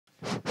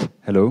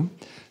Hello.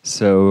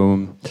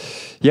 So,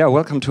 yeah,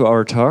 welcome to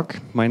our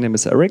talk. My name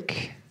is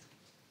Erik.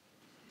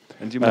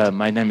 And you,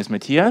 my name is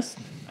Mathias.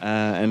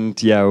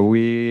 And yeah,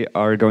 we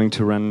are going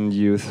to run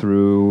you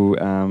through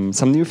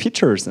some new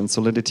features in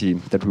Solidity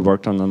that we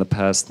worked on the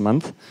past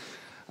month.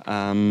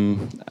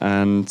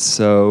 And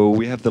so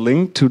we have the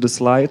link to the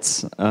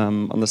slides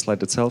on the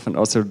slide itself, and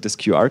also this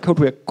QR code.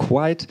 We're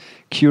quite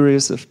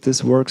curious if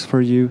this works for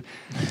you.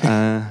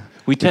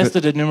 We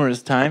tested it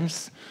numerous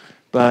times,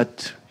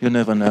 but you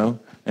never know,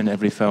 and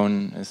every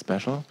phone is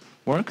special.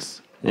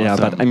 Works? Yeah,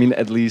 awesome. But I mean,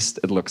 at least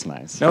it looks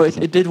nice. No,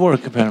 it did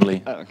work,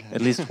 apparently. Oh, okay.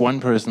 At least one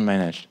person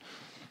managed.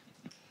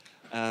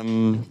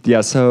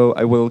 Yeah, so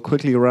I will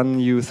quickly run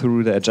you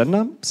through the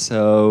agenda.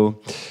 So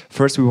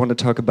first we want to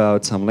talk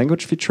about some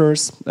language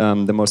features,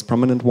 the most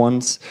prominent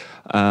ones.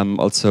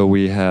 Also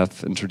we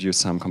have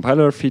introduced some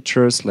compiler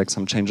features, like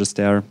some changes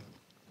there.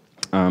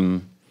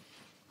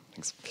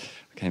 Thanks.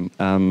 Okay.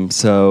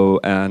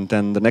 And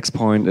then the next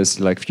point is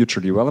like future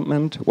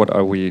development. What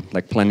are we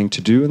like planning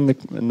to do in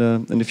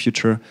the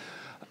future?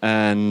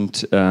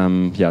 And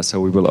yeah, so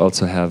we will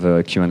also have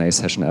a Q&A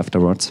session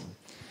afterwards.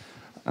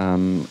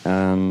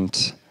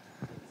 And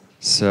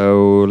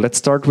so let's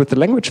start with the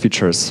language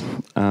features.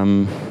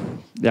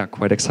 Yeah,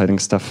 quite exciting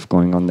stuff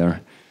going on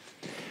there.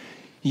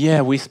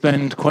 Yeah, we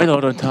spent quite a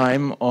lot of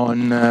time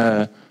on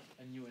a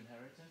new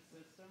inheritance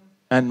system.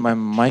 And my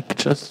mic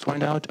just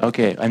went out.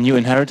 Okay, a new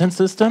inheritance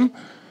system,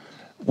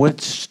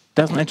 which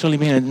doesn't actually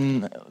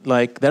mean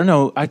like there are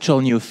no actual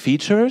new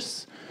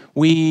features.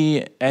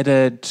 We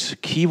added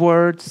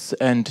keywords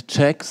and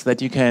checks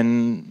that you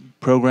can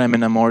program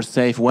in a more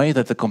safe way,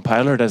 that the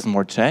compiler does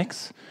more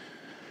checks.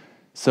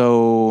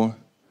 So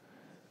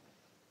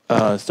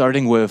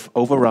starting with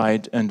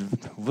override and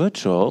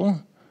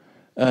virtual,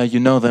 you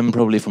know them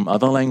probably from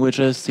other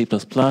languages, C++,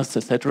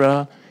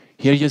 etc.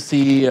 Here you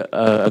see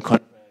a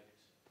contract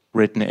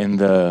written in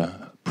the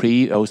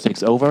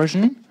pre-060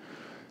 version.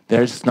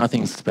 There's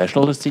nothing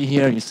special to see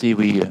here. You see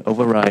we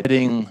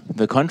overriding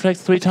the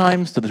contracts 3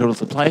 times to the total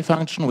supply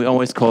function. We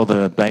always call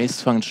the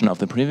base function of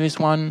the previous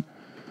one.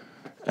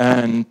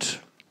 And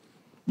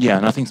yeah,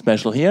 nothing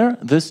special here.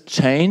 This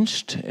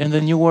changed in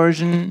the new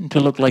version to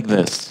look like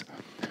this.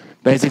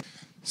 Basically,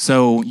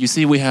 so you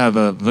see we have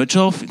a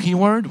virtual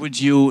keyword,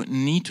 which you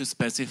need to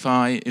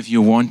specify if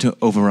you want to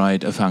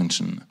override a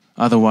function.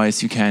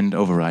 Otherwise, you can't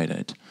override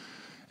it.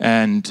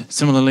 And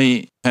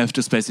similarly, you have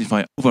to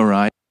specify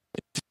override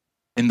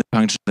in the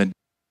function that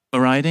you're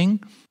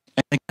overriding.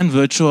 And again,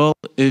 virtual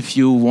if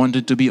you want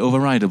it to be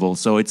overridable,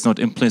 so it's not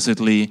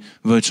implicitly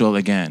virtual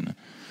again.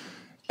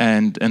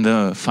 And in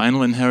the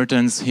final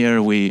inheritance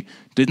here, we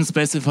didn't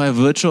specify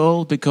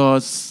virtual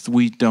because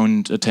we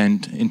don't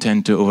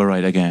intend to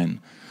override again.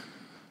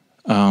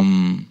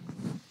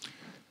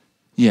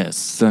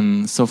 Yes,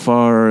 and so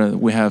far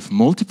we have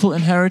multiple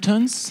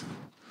inheritance.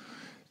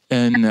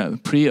 In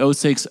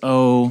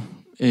pre-060,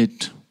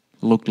 it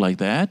looked like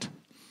that.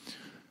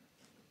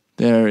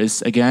 There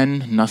is,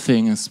 again,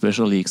 nothing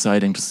especially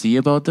exciting to see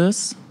about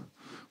this.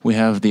 We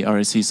have the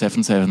RSC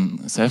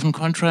 777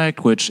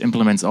 contract, which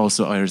implements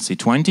also RSC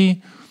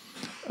 20.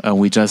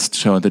 We just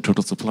showed the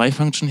total supply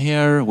function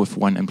here with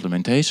one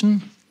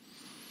implementation.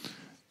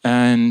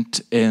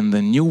 And in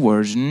the new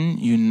version,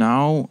 you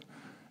now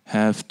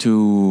have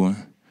to,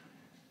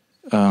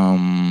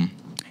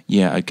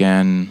 yeah,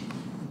 again,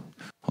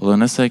 hold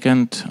on a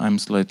second, I'm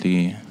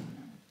slightly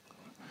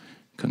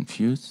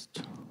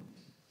confused.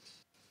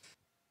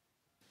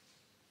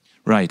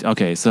 Right,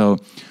 okay, so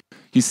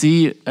you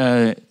see,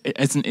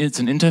 it's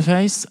an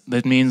interface.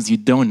 That means you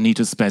don't need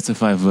to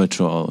specify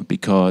virtual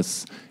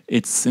because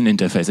it's an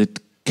interface. It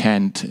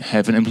can't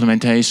have an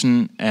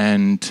implementation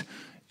and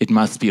it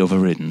must be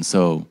overridden,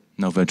 so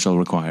no virtual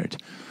required.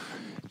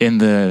 In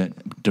the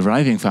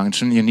deriving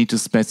function, you need to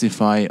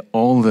specify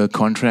all the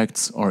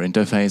contracts or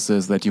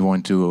interfaces that you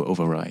want to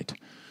override.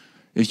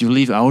 If you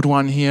leave out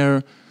one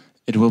here,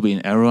 it will be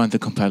an error and the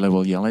compiler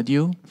will yell at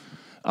you.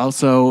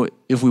 Also,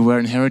 if we were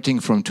inheriting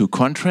from 2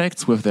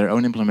 contracts with their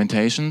own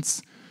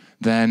implementations,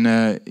 then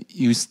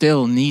you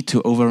still need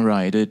to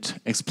override it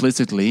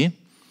explicitly.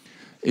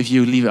 If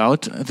you leave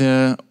out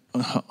the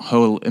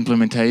whole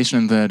implementation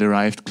in the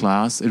derived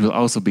class, it will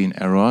also be an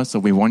error. So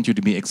we want you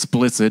to be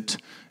explicit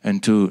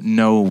and to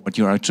know what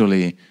you're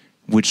actually,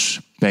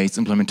 which base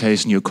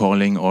implementation you're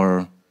calling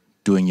or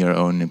doing your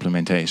own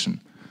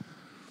implementation.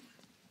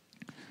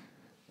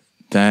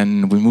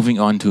 Then we're moving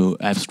on to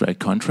abstract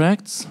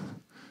contracts.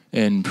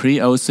 In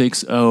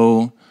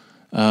pre-060,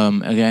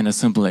 again, a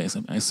simple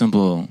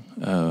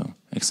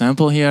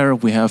example here.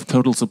 We have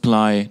total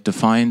supply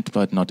defined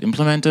but not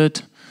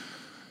implemented.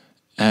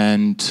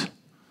 And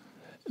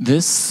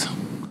this,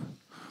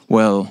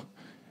 well,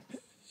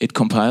 it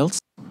compiles.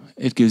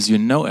 It gives you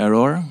no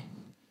error.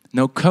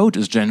 No code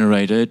is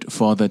generated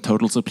for the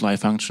total supply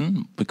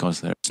function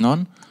because there's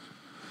none.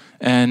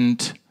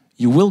 And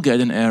you will get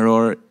an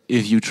error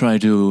if you try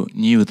to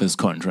new this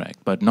contract,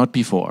 but not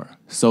before.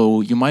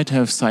 So you might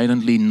have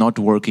silently not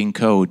working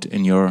code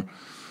in your,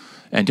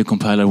 and your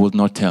compiler would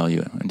not tell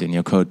you, and in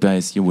your code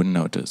base you wouldn't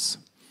notice.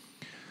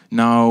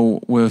 Now,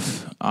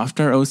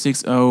 after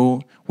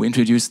 060, we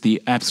introduced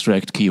the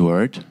abstract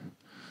keyword,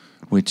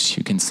 which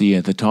you can see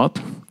at the top.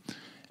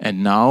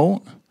 And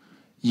now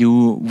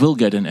you will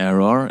get an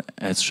error,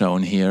 as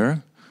shown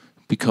here,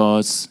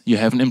 because you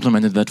haven't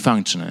implemented that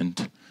function.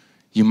 And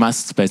you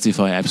must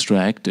specify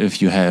abstract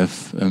if you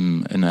have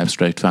an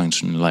abstract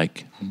function,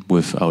 like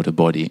without a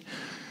body.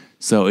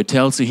 So it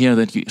tells you here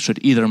that you should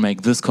either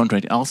make this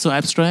contract also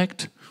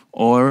abstract,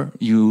 or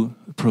you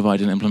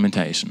provide an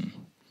implementation.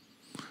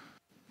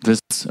 This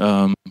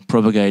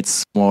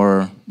propagates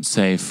more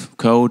safe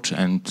code,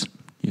 and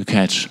you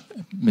catch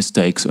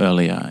mistakes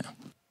earlier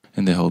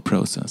in the whole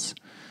process.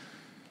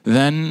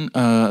 Then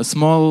a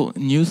small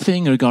new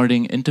thing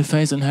regarding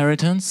interface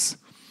inheritance.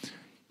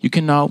 You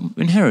can now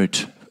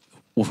inherit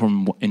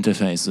from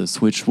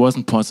interfaces, which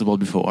wasn't possible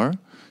before.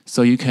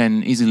 So you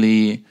can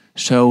easily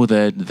show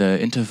that the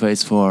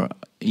interface for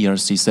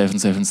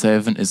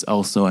ERC777 is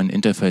also an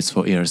interface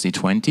for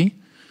ERC20.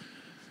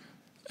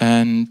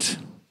 And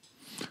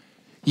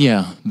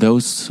yeah,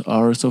 those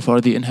are so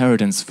far the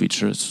inheritance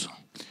features.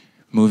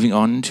 Moving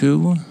on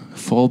to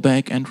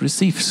fallback and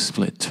receive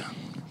split.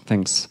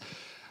 Thanks.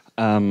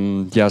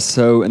 Yeah,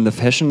 so in the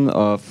fashion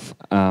of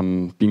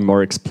being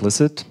more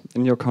explicit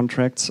in your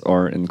contracts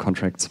or in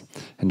contracts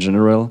in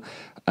general,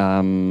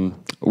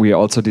 we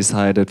also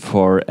decided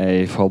for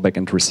a fallback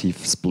and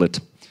receive split.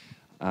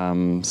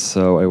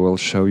 So I will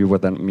show you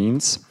what that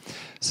means.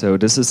 So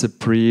this is a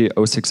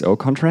pre-060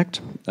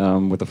 contract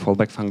with a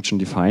fallback function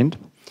defined.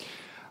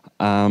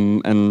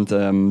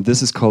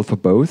 This is called for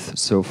both,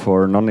 so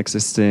for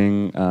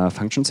non-existing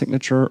function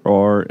signature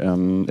or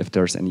if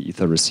there's any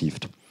ether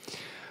received.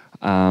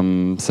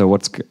 So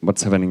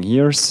what's happening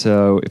here?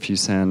 So if you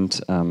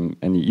send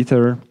any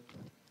ether,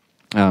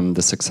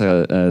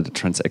 the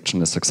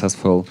transaction is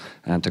successful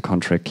and the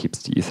contract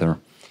keeps the ether.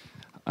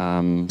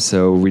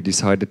 So we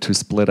decided to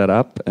split it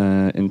up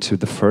into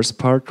the first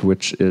part,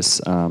 which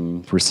is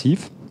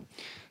receive.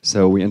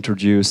 So we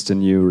introduced a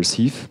new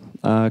receive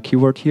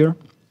keyword here.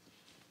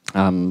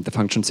 The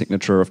function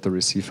signature of the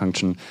receive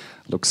function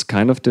looks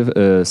kind of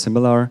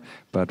similar,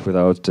 but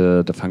without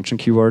the function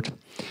keyword.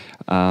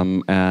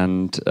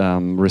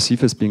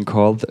 Receive is being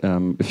called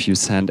if you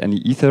send any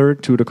ether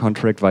to the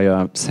contract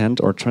via send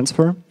or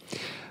transfer.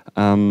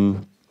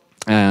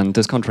 And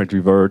this contract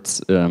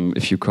reverts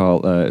if you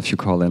call a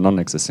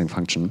non-existing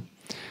function.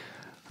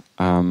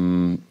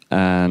 And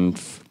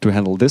to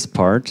handle this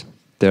part,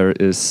 there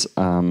is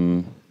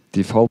the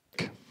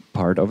fallback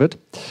part of it.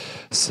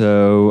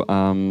 So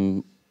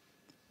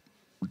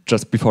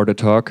just before the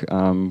talk,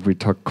 we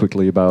talked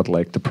quickly about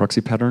like the proxy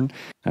pattern,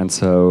 and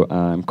so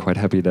I'm quite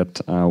happy that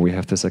we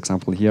have this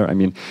example here. I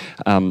mean,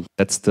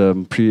 that's the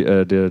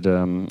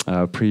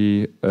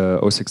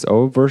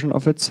pre-060 version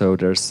of it. So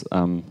there's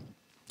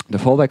the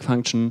fallback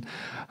function,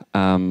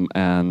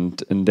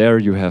 and in there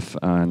you have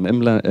an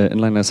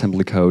inline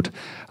assembly code,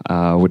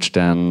 which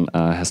then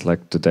has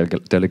like the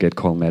delegate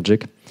call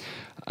magic.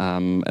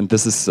 And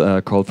this is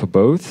called for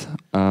both,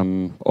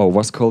 or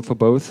was called for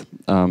both,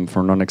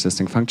 for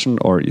non-existing function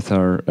or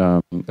ether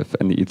if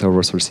any ether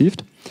was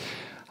received.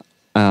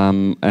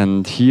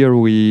 And here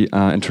we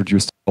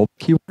introduced the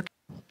keyword.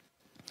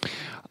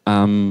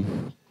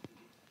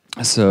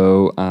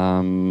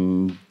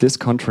 This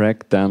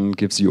contract then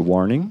gives you a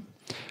warning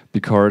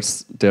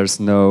because there's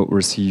no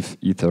receive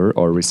ether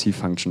or receive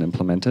function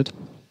implemented.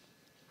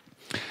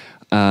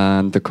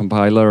 And the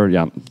compiler,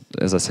 yeah,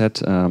 as I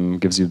said,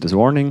 gives you this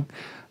warning.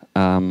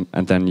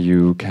 And then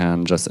you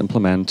can just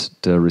implement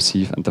the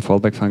receive and the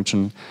fallback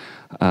function,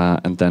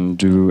 and then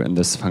do in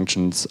these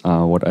functions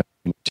what I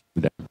need to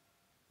do there.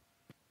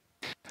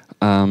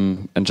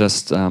 And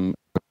just a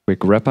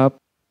quick wrap up.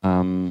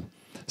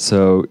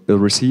 So the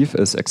receive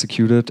is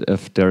executed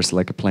if there's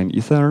like a plain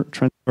ether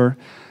transfer,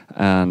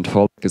 and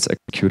fallback is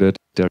executed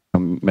if there's a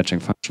matching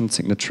function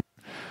signature,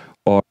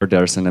 or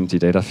there's an empty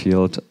data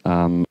field,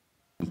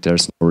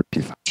 there's no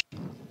receive function.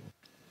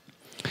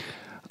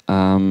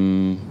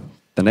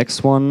 The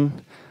next one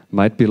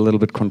might be a little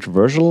bit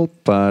controversial,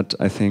 but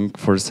I think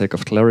for the sake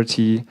of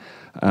clarity,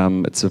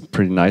 it's a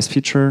pretty nice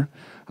feature.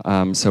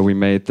 So we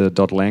made the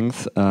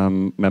 .length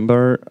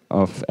member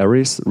of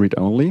arrays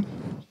read-only.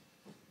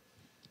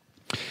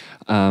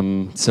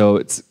 So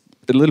it's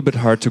a little bit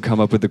hard to come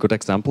up with a good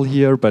example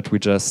here, but we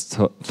just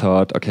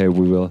thought, okay,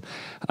 we will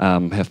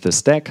have this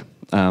stack.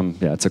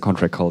 Yeah, it's a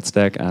contract called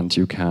stack, and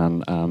you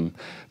can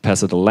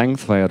pass it a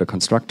length via the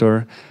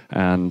constructor.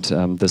 And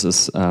this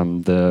is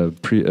the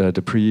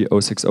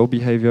pre-060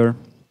 behavior.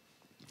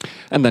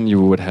 And then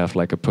you would have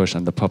like a push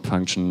and the pop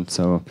function,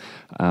 so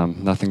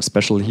nothing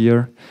special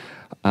here.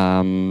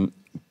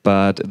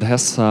 But it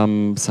has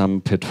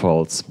some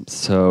pitfalls.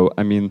 So,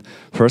 I mean,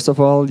 first of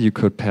all, you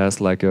could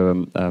pass like a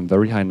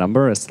very high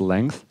number as the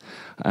length,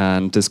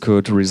 and this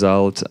could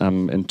result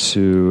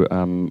into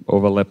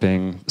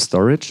overlapping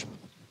storage.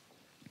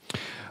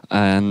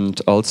 And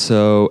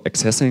also,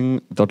 accessing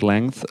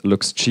 .length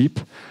looks cheap,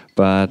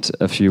 but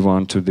if you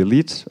want to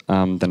delete,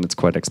 then it's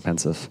quite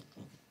expensive.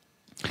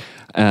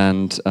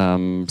 And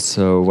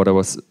so what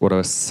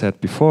I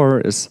said before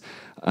is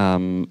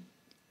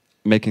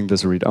Making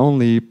this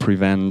read-only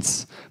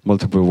prevents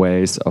multiple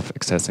ways of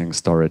accessing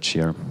storage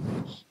here.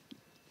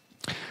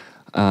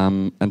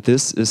 And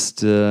this is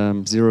the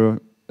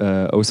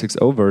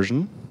 0.060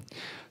 version.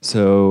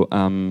 So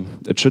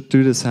it should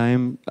do the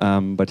same,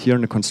 but here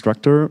in the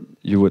constructor,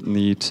 you would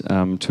need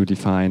to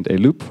define a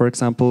loop, for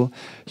example,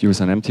 use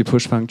an empty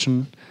push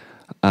function,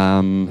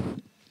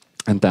 and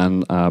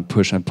then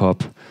push and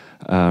pop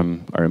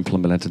are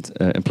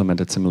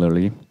implemented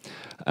similarly.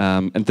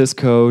 And this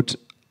code,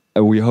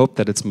 we hope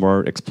that it's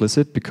more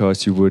explicit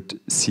because you would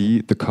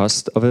see the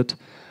cost of it.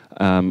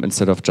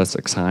 Instead of just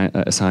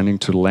assigning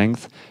to the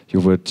length, you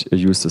would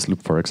use this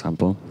loop, for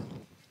example.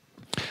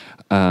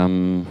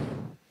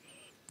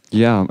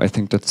 Yeah, I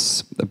think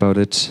that's about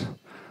it.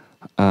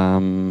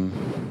 The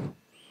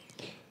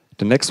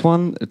next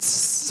one, it's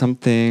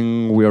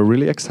something we are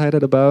really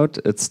excited about.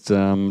 It's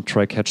the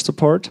try-catch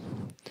support.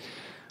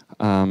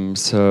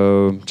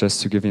 So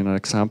just to give you an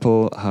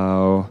example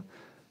how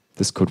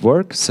this could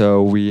work.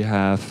 So we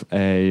have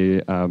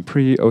a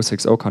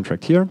pre-060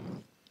 contract here.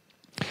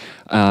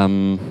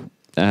 And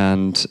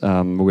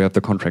we have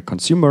the contract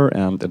consumer,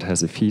 and it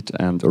has a feed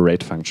and a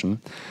rate function.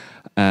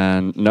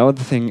 And now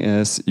the thing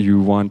is,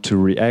 you want to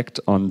react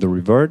on the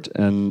revert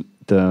in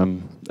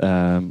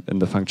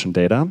the function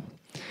data.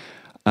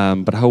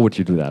 But how would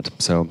you do that?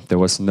 So there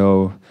was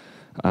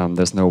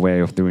there's no way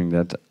of doing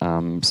that.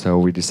 So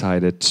we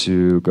decided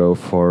to go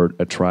for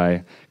a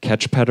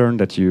try-catch pattern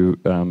that you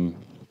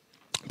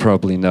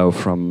probably know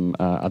from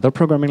other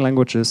programming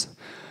languages.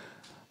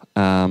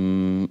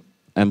 And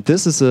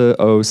this is a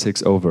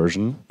 0.60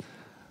 version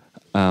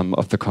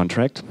of the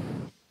contract.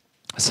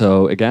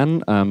 So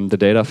again, the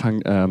data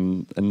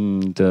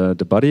in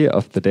the body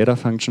of the data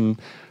function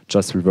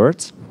just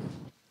reverts.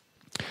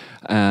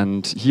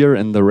 And here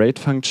in the rate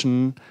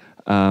function,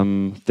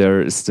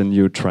 there is the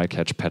new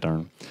try-catch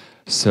pattern.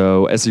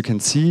 So as you can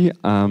see,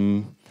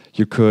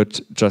 you could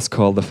just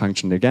call the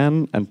function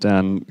again and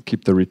then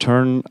keep the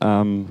return,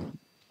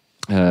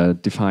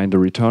 define the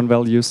return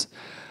values.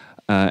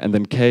 And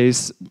in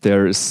case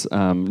there is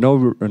no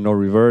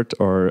revert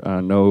or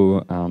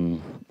no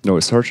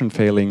assertion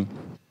failing,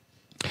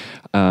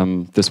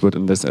 this would,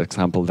 in this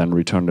example, then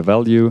return the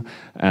value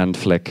and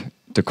flag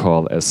the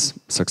call as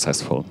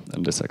successful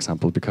in this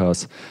example,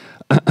 because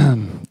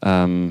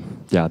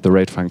yeah, the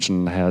rate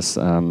function has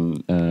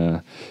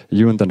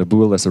uint and a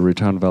bool as a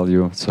return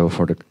value, so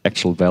for the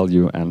actual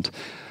value, and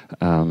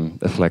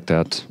a flag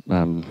that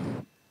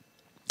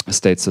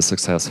states the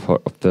success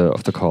of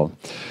the call.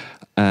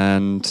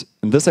 And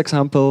in this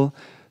example,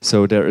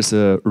 so there is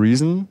a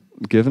reason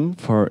given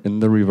for in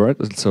the revert,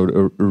 so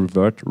a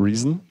revert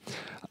reason.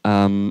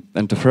 And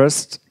the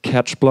first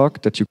catch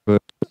block that you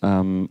could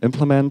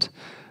implement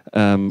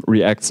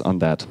reacts on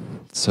that.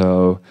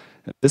 So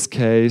in this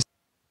case,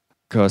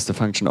 because the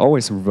function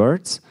always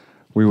reverts,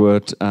 we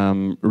would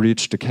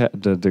reach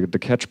the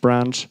catch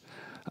branch,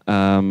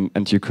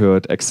 and you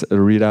could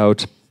read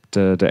out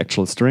the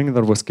actual string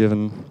that was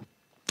given.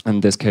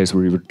 In this case,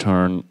 we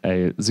return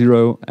a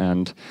 0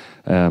 and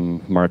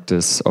mark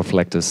this or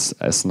flag this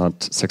as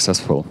not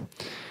successful.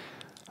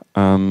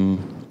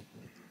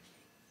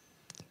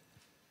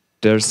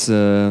 There's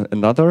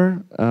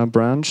another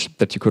branch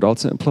that you could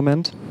also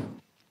implement.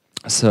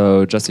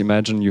 So just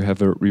imagine you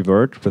have a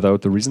revert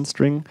without the reason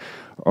string,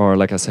 or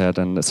like I said,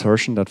 an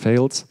assertion that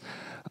fails.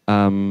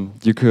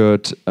 You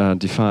could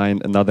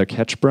define another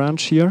catch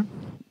branch here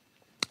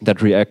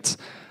that reacts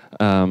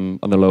on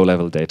the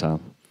low-level data.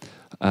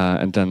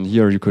 And then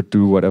here you could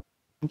do whatever.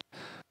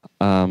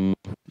 And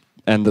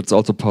it's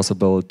also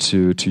possible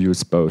to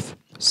use both.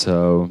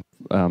 So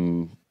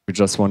we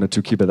just wanted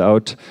to keep it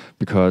out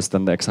because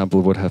then the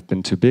example would have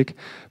been too big.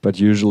 But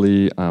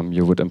usually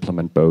you would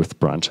implement both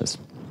branches.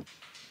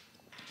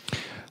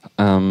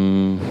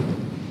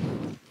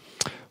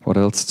 What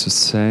else to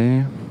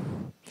say?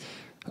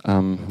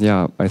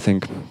 Yeah, I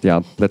think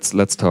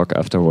let's talk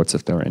afterwards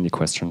if there are any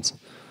questions.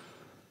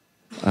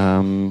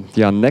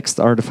 Yeah, next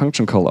are the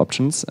function call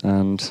options,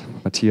 and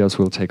Mathias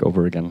will take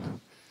over again.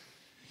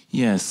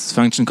 Yes,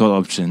 function call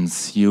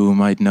options. You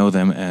might know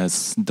them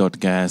as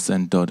 .gas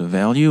and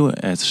 .value,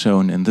 as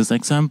shown in this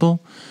example,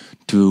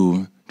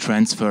 to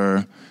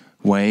transfer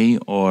way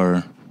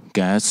or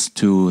gas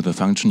to the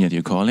function that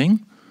you're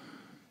calling.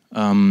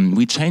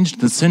 We changed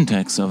the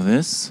syntax of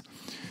this.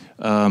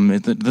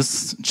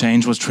 This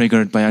change was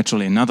triggered by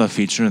actually another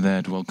feature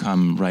that will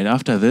come right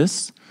after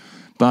this.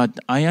 But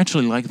I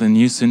actually like the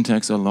new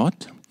syntax a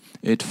lot.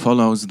 It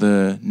follows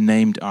the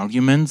named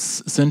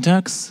arguments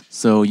syntax.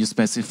 So you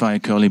specify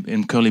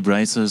in curly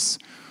braces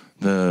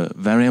the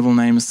variable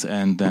names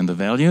and then the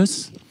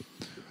values.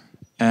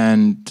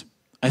 And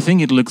I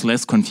think it looks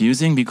less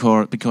confusing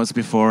because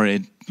before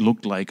it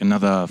looked like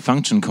another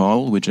function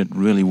call, which it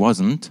really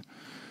wasn't.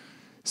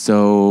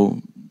 So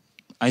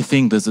I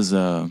think this is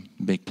a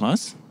big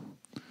plus.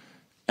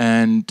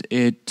 And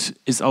it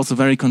is also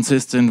very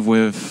consistent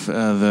with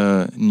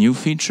the new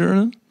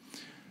feature,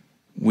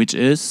 which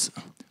is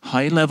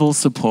high-level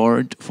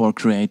support for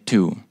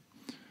create2.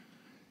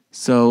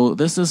 So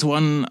this is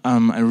one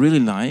I really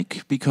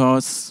like,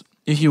 because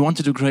if you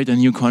wanted to create a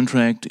new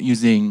contract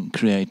using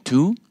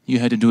create2, you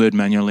had to do it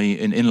manually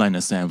in inline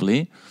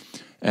assembly,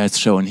 as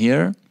shown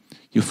here.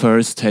 You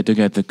first had to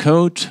get the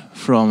code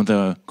from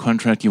the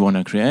contract you want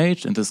to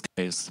create, in this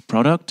case,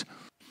 product.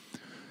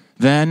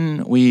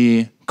 Then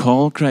we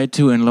call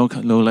create2 in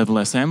low-level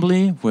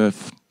assembly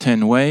with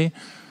 10-way.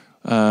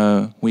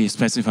 We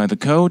specify the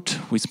code,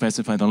 we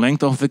specify the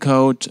length of the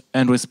code,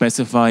 and we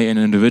specify an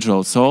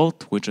individual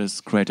salt, which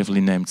is creatively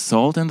named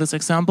salt in this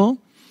example.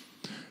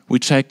 We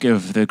check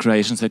if the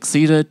creation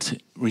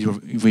succeeded, we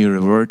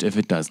revert if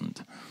it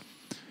doesn't.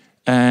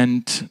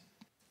 And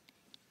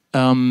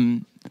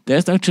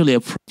there's actually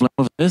a problem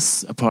with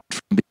this, apart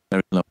from being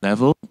very low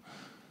level.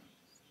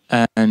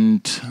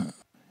 And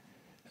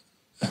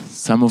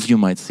some of you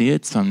might see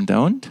it, some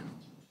don't.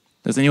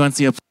 Does anyone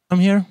see a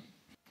problem here?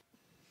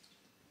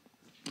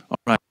 All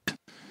right,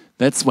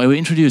 that's why we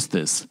introduced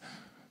this.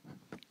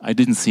 I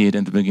didn't see it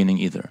in the beginning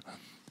either.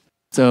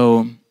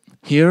 So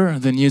here,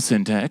 the new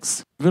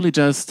syntax, really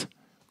just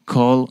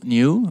call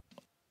new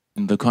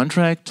in the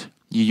contract.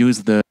 You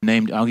use the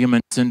named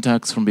argument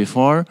syntax from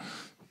before.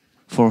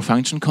 For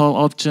function call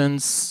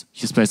options,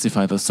 you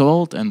specify the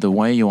salt and the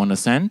way you want to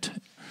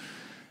send.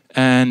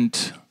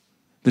 And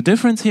the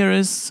difference here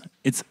is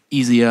it's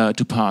easier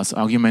to pass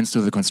arguments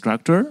to the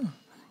constructor,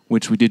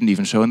 which we didn't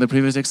even show in the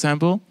previous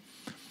example.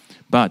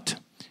 But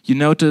you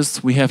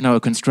notice we have now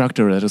a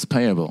constructor that is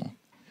payable.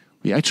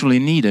 We actually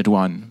needed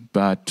one,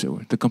 but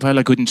the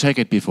compiler couldn't check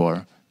it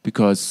before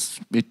because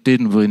it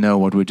didn't really know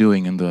what we're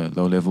doing in the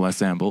low-level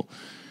assembly.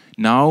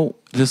 Now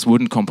this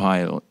wouldn't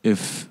compile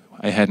if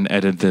I hadn't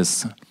added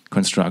this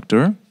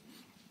constructor.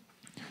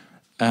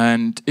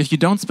 And if you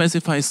don't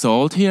specify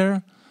salt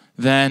here,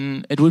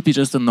 then it would be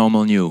just a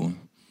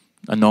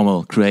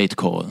normal create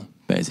call,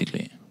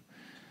 basically.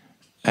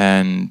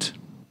 And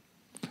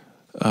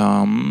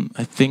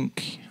I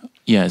think,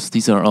 yes,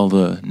 these are all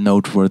the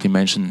noteworthy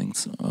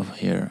mentionings of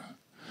here.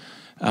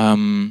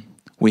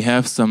 We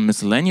have some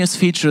miscellaneous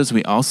features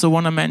we also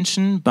want to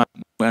mention, but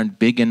weren't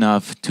big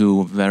enough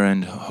to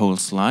warrant whole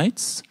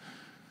slides.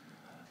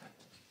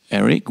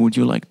 Erik, would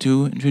you like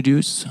to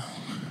introduce?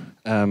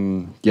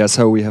 Yeah,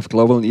 so we have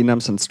global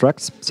enums and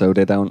structs, so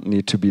they don't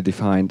need to be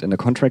defined in a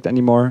contract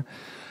anymore.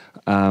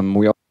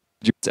 We also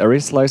use array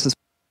slices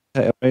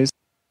for arrays,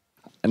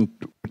 and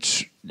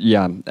which,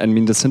 yeah, I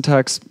mean the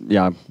syntax,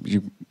 yeah,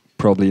 you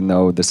probably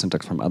know the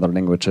syntax from other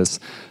languages,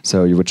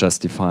 so you would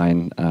just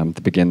define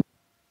the begin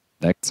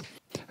index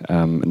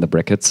in the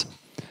brackets.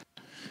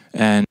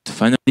 And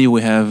finally,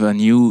 we have a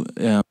new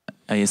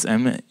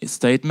ASM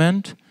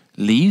statement,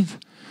 leave.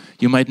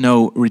 You might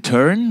know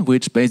return,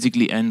 which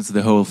basically ends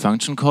the whole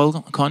function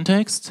call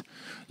context.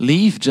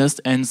 Leave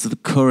just ends the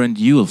current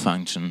UL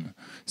function.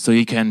 So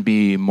you can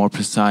be more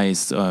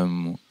precise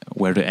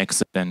where to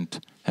exit and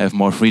have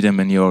more freedom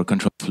in your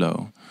control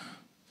flow.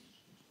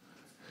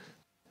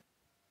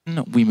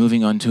 We're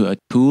moving on to a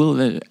tool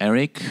that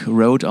Erik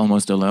wrote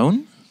almost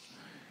alone.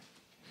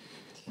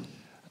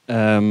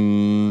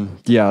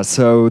 Yeah,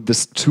 so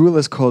this tool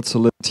is called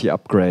Solidity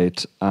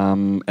Upgrade,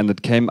 and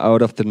it came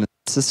out of the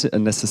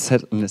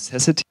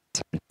necessity.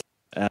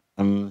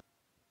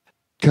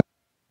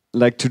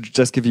 Like to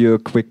just give you a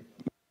quick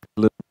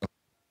little.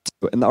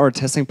 So in our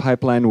testing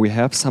pipeline, we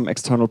have some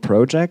external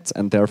projects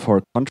and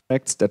therefore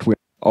contracts that we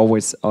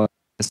always are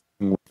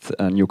testing with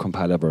new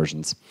compiler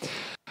versions.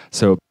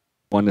 So we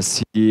want to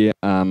see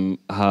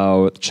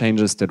how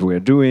changes that we're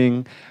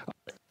doing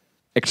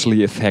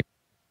actually affect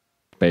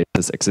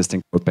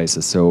existing code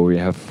bases. So we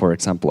have, for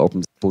example,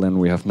 OpenZeppelin,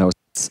 we have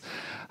Nose,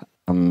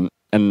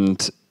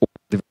 and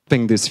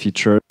developing these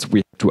features, we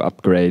have to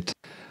upgrade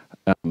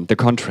the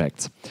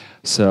contracts.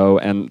 So,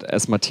 and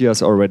as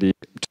Mathias already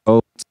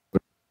told,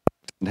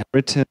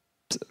 inheritance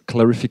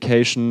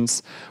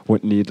clarifications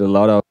would need a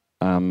lot of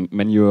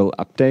manual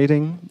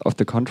updating of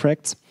the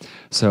contracts.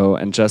 So,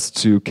 and just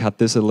to cut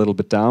this a little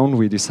bit down,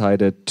 we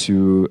decided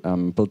to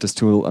build this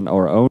tool on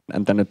our own,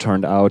 and then it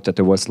turned out that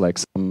there was like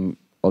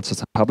also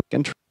some public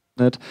interest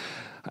in it.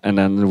 And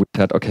then we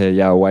said, okay,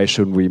 yeah, why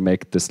shouldn't we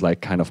make this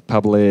like kind of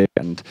public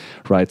and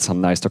write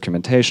some nice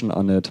documentation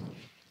on it?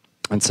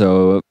 And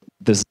so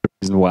this is the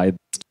reason why this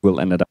tool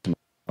ended up in the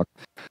blog.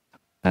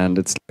 And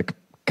it's like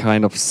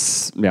kind of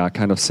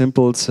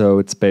simple. So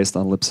it's based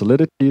on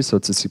libsolidity. So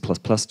it's a C++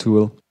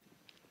 tool,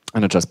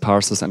 and it just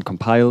parses and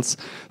compiles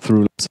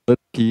through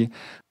libsolidity.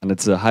 And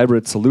it's a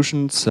hybrid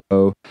solution.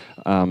 So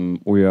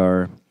we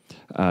are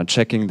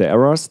checking the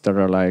errors that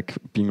are like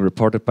being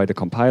reported by the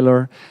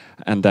compiler,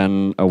 and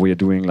then we are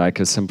doing like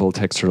a simple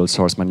textual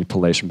source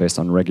manipulation based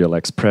on regular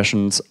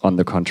expressions on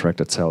the contract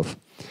itself.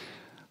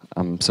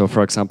 So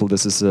for example,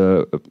 this is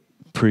a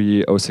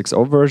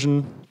pre-060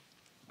 version,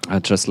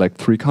 just like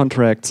 3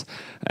 contracts,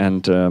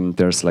 and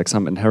there's like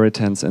some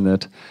inheritance in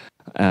it,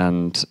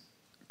 and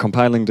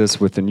compiling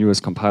this with the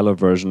newest compiler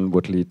version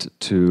would lead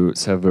to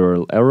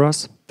several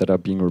errors that are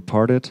being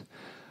reported,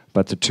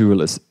 but the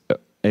tool is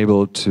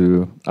able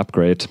to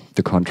upgrade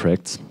the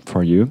contracts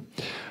for you.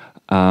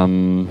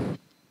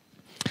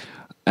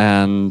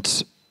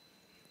 And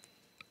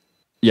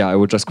yeah, I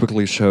will just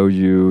quickly show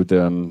you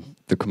the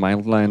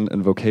command line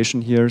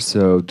invocation here.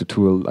 So the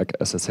tool, like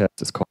as I said,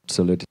 is called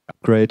Solidity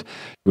upgrade.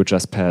 You would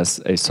just pass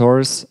a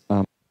source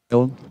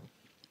file,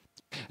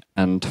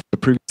 and for the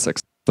previous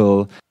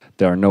example,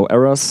 there are no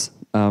errors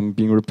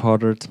being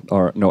reported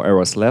or no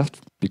errors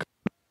left because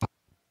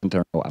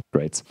there are no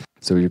upgrades.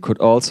 So you could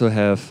also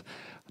have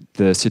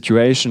the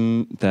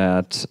situation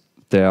that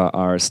there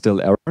are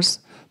still errors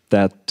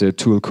that the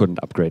tool couldn't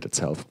upgrade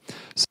itself.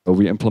 So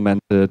we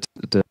implemented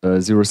the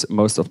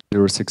most of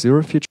the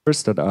 060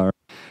 features that are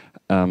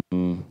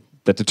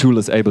that the tool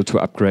is able to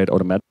upgrade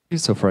automatically.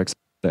 So for example,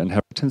 the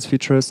inheritance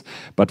features,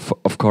 but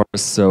of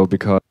course, so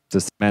because the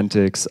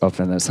semantics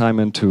of an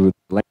assignment to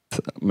the length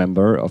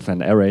member of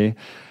an array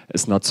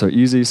is not so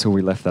easy, so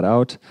we left that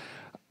out.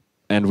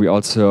 And we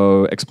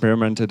also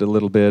experimented a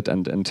little bit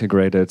and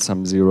integrated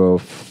some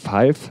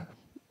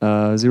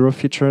 0.5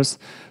 features.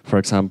 For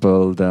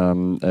example,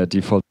 the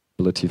default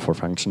ability for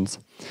functions.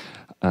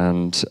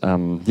 And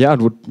yeah,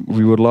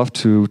 we would love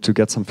to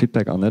get some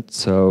feedback on it.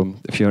 So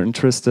if you're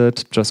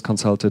interested, just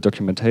consult the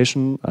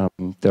documentation.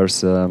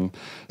 There's a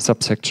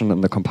subsection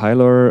in the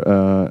compiler,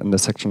 in the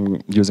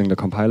section using the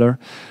compiler.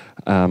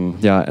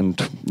 Yeah,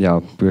 and yeah,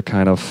 we're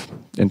kind of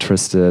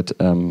interested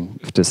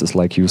if this is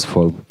like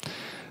useful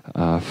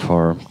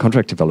for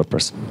contract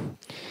developers.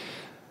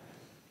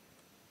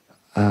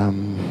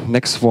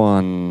 Next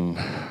one,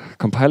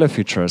 compiler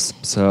features.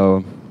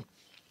 So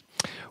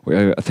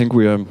I think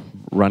we are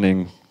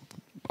running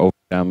over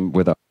them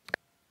without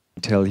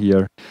detail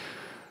here.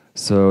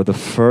 So the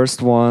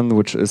first one,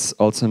 which is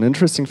also an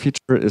interesting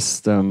feature,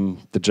 is the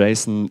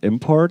JSON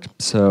import.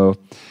 So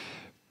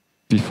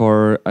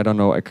before, I don't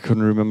know, I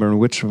couldn't remember in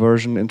which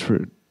version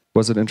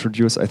was it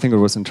introduced. I think it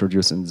was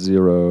introduced in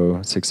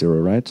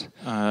 0.60, right?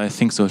 I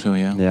think so too,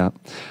 yeah. Yeah.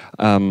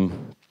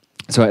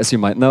 So as you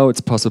might know, it's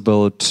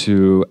possible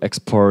to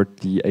export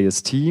the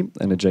AST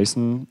in a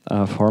JSON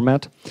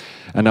format.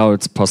 And now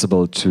it's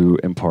possible to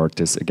import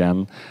this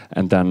again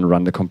and then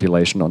run the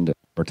compilation on the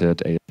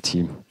imported AST.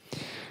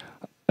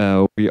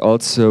 We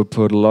also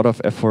put a lot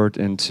of effort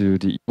into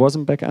the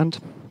EWASM backend.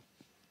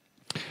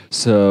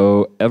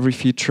 So every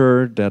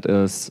feature that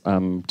is,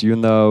 do you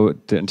know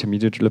the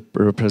intermediate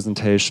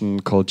representation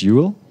called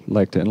UL,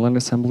 like the inline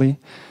assembly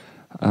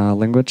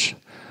language?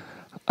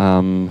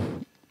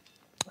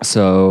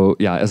 So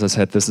yeah, as I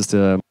said, this is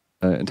the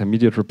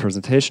intermediate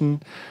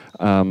representation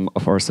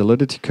of our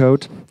Solidity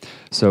code.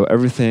 So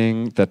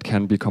everything that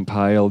can be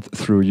compiled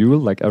through UL,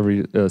 like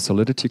every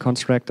Solidity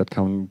construct that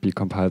can be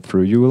compiled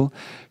through UL,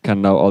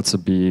 can now also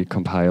be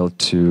compiled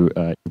to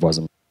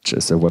EWASM, which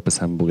is a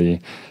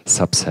WebAssembly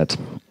subset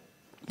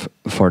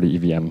for the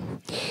EVM.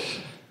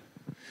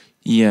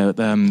 Yeah,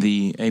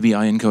 the ABI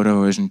encoder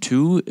version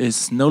 2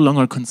 is no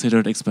longer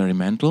considered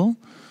experimental.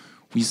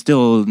 We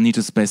still need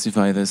to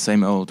specify the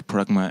same old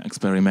pragma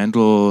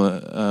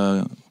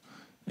experimental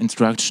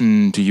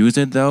instruction to use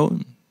it, though,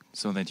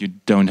 so that you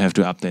don't have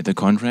to update the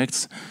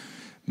contracts,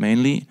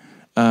 mainly.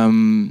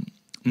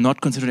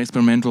 Not considered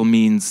experimental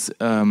means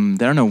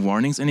there are no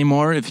warnings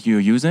anymore if you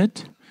use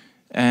it,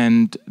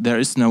 and there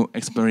is no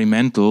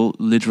experimental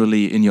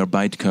literally in your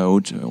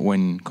bytecode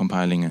when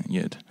compiling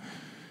it.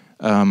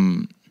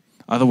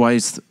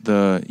 Otherwise,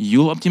 the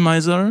UL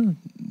optimizer,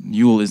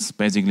 UL is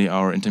basically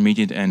our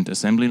intermediate and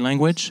assembly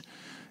language,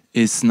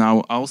 is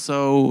now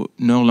also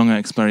no longer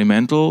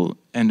experimental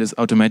and is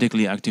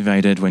automatically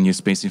activated when you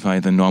specify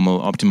the normal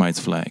optimize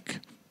flag.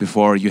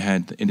 Before it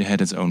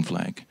had its own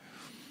flag.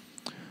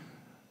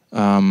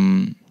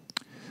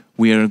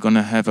 We are going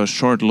to have a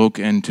short look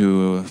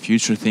into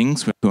future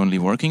things we're currently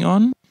working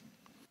on,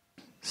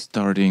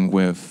 starting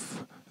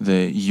with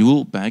the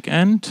UL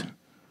backend,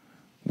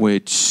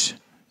 which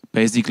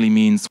basically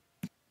means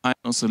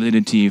compile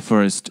Solidity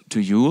first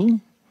to UL,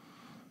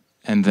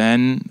 and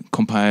then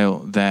compile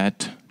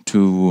that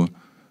to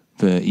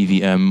the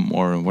EVM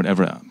or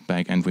whatever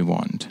backend we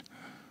want.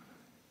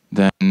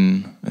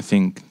 Then I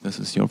think this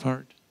is your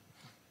part.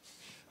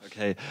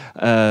 Okay,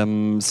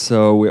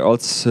 so we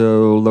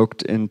also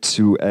looked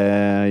into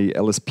a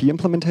LSP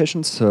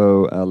implementation,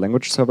 so a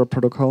language server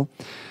protocol.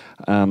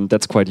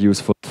 That's quite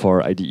useful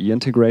for IDE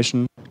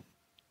integration.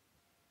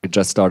 We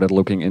just started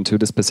looking into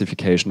the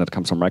specification that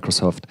comes from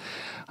Microsoft.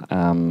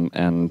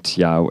 And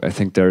yeah, I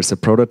think there's a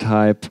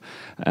prototype,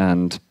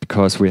 and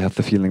because we have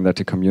the feeling that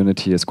the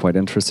community is quite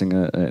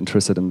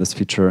interested in this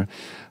feature,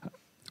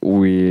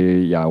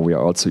 we are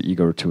also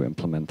eager to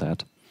implement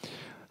that.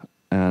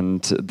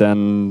 And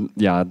then,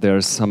 yeah,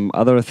 there's some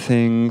other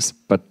things,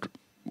 but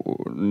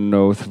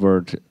worth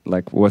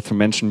to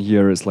mention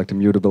here is like the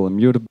mutable and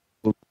immutable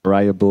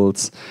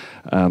variables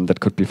that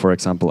could be, for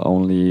example,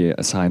 only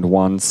assigned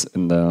once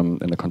in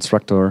the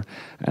constructor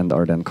and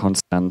are then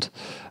constant.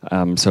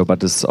 But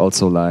this is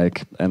also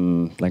like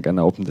an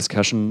open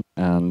discussion.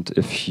 And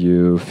if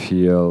you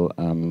feel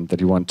that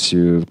you want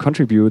to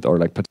contribute or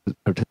like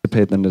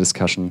participate in the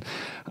discussion,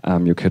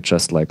 you could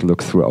just like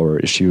look through our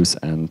issues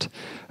and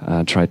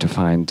try to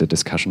find the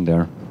discussion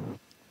there.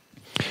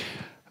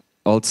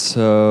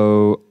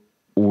 Also,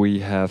 we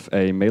have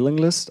a mailing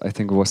list. I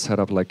think it was set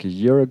up like a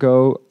year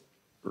ago.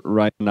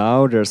 Right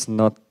now, there's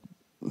not.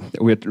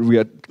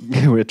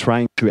 We're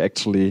trying to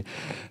actually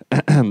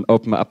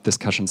open up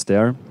discussions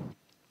there,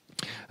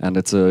 and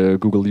it's a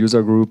Google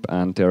user group,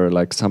 and there are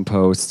like some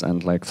posts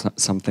and like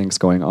some things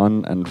going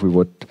on, and we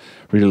would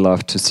really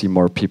love to see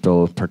more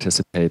people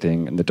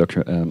participating in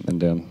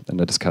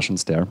the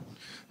discussions there.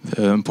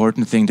 The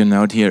important thing to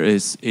note here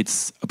is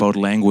it's about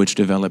language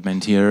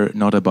development here,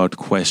 not about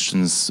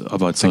questions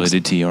about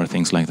Solidity or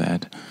things like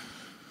that.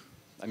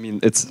 I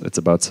mean, it's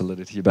about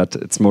Solidity, but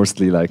it's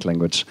mostly like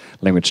language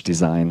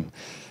design.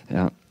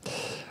 Yeah.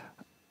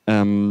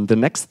 The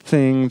next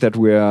thing that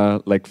we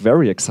are like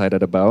very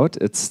excited about,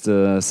 it's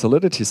the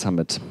Solidity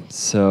Summit.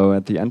 So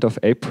at the end of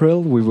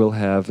April, we will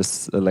have a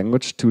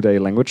two-day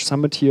language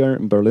summit here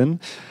in Berlin.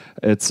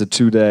 It's a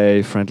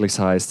 2-day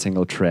friendly-sized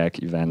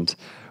single-track event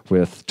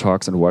with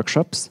talks and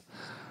workshops.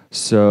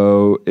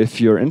 So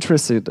if you're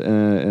interested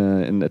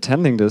in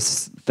attending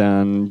this,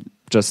 then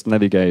just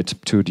navigate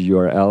to the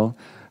URL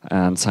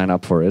and sign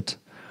up for it.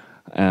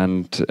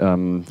 And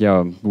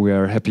yeah, we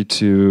are happy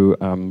to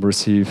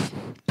receive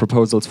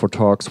proposals for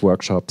talks,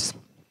 workshops.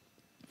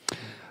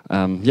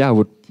 Yeah,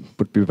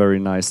 would be very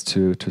nice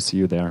to see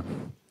you there.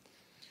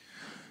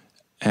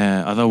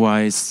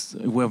 Otherwise,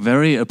 we're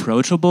very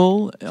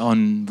approachable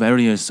on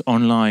various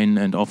online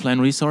and offline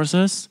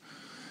resources.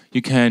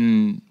 You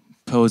can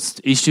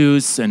post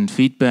issues and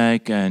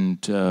feedback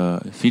and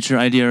feature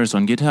ideas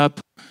on GitHub.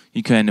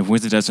 You can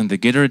visit us in the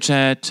Gitter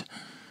chat,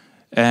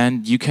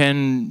 and you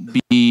can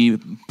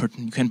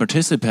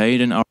participate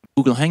in our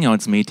Google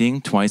Hangouts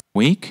meeting twice a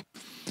week,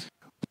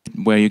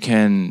 where you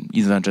can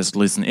either just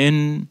listen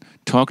in,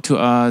 talk to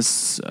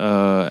us,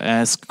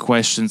 ask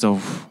questions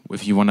of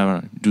if you want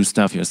to do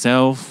stuff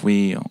yourself.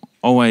 We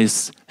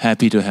always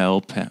happy to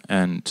help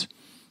and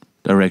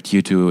direct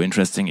you to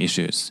interesting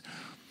issues.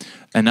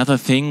 Another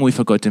thing we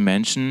forgot to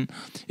mention,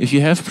 if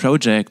you have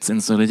projects in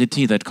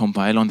Solidity that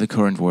compile on the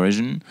current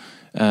version,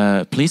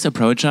 please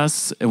approach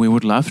us. We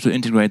would love to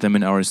integrate them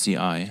in our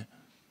CI.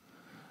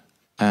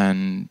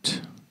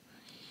 And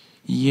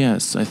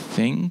yes, I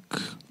think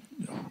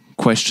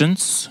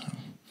questions?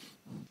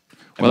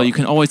 Well, you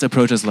can always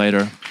approach us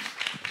later.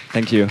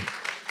 Thank you.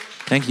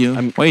 Thank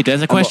you. Wait,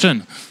 there's a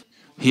question.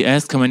 He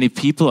asked how many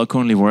people are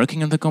currently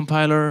working in the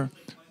compiler.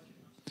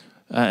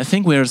 I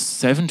think we're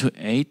 7 to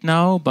 8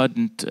 now, but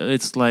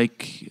it's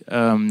like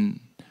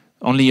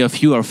only a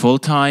few are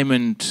full-time,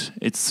 and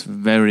it's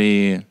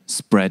very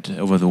spread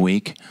over the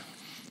week.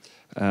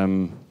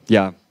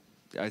 Yeah,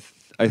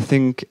 I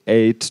think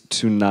 8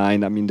 to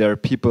 9. I mean, there are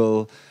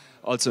people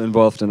also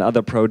involved in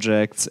other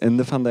projects in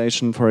the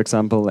foundation, for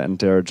example, and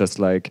they're just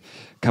like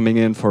coming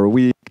in for a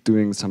week,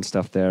 doing some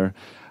stuff there.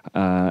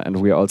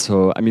 And we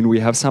also, I mean, we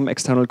have some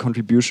external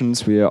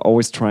contributions. We are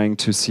always trying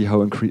to see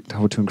how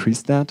to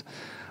increase that.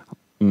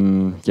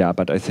 Yeah,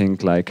 but I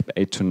think like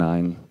 8 to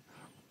 9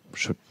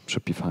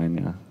 should be fine.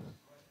 Yeah.